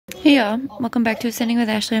Hey y'all, welcome back to Ascending with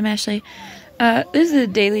Ashley. I'm Ashley. This is a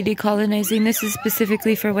daily decolonizing. This is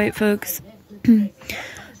specifically for white folks,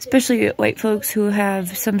 especially white folks who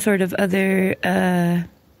have some sort of other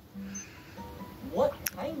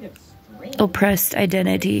oppressed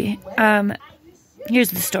identity.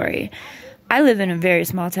 Here's the story. I live in a very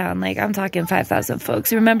small town, like I'm talking 5,000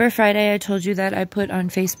 folks. Remember Friday I told you that I put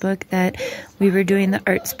on Facebook that we were doing the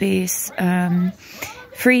art space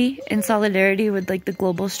free in solidarity with like the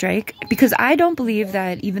global strike? Because I don't believe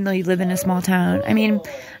that even though you live in a small town, I mean,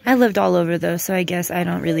 I lived all over though, so I guess I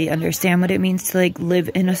don't really understand what it means to like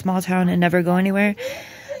live in a small town and never go anywhere.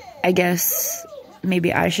 I guess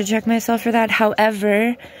maybe I should check myself for that.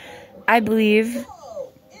 However, I believe,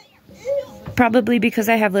 probably because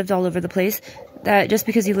I have lived all over the place, that just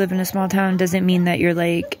because you live in a small town doesn't mean that you're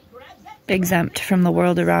like exempt from the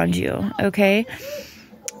world around you, okay?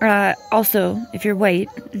 Also, if you're white,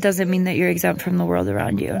 it doesn't mean that you're exempt from the world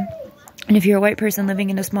around you. And if you're a white person living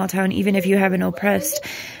in a small town, even if you have an oppressed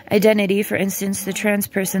identity, for instance, the trans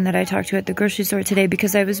person that I talked to at the grocery store today,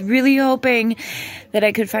 because I was really hoping that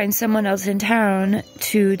I could find someone else in town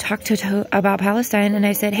to talk to about Palestine, and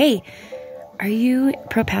I said, hey, are you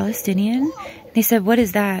pro-Palestinian? And they said, what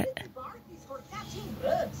is that?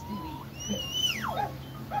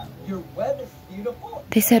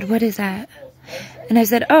 They said, what is that? And I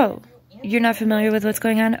said, oh, you're not familiar with what's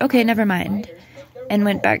going on? Okay, never mind. And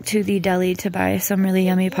went back to the deli to buy some really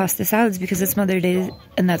yummy pasta salads because it's Mother's Day,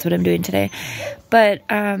 and that's what I'm doing today. But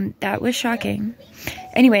that was shocking.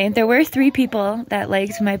 Anyway, there were 3 people that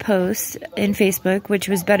liked my post in Facebook, which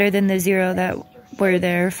was better than the 0 that were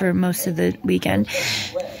there for most of the weekend.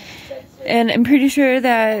 And I'm pretty sure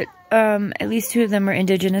that at least 2 of them are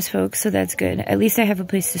indigenous folks, so that's good. At least I have a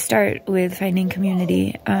place to start with finding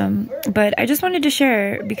community. But I just wanted to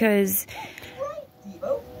share because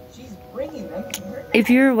if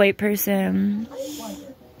you're a white person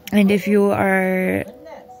and if you are,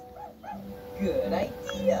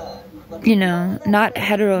 you know, not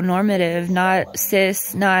heteronormative, not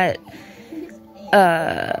cis, not,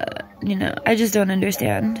 you know, I just don't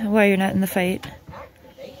understand why you're not in the fight.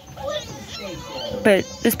 But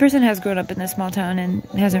this person has grown up in this small town and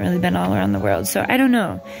hasn't really been all around the world, so I don't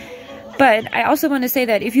know. But I also want to say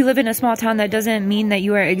that if you live in a small town, that doesn't mean that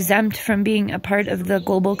you are exempt from being a part of the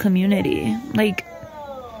global community. Like,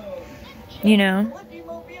 you know,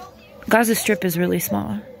 Gaza Strip is really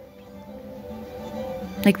small.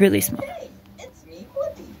 Like, really small.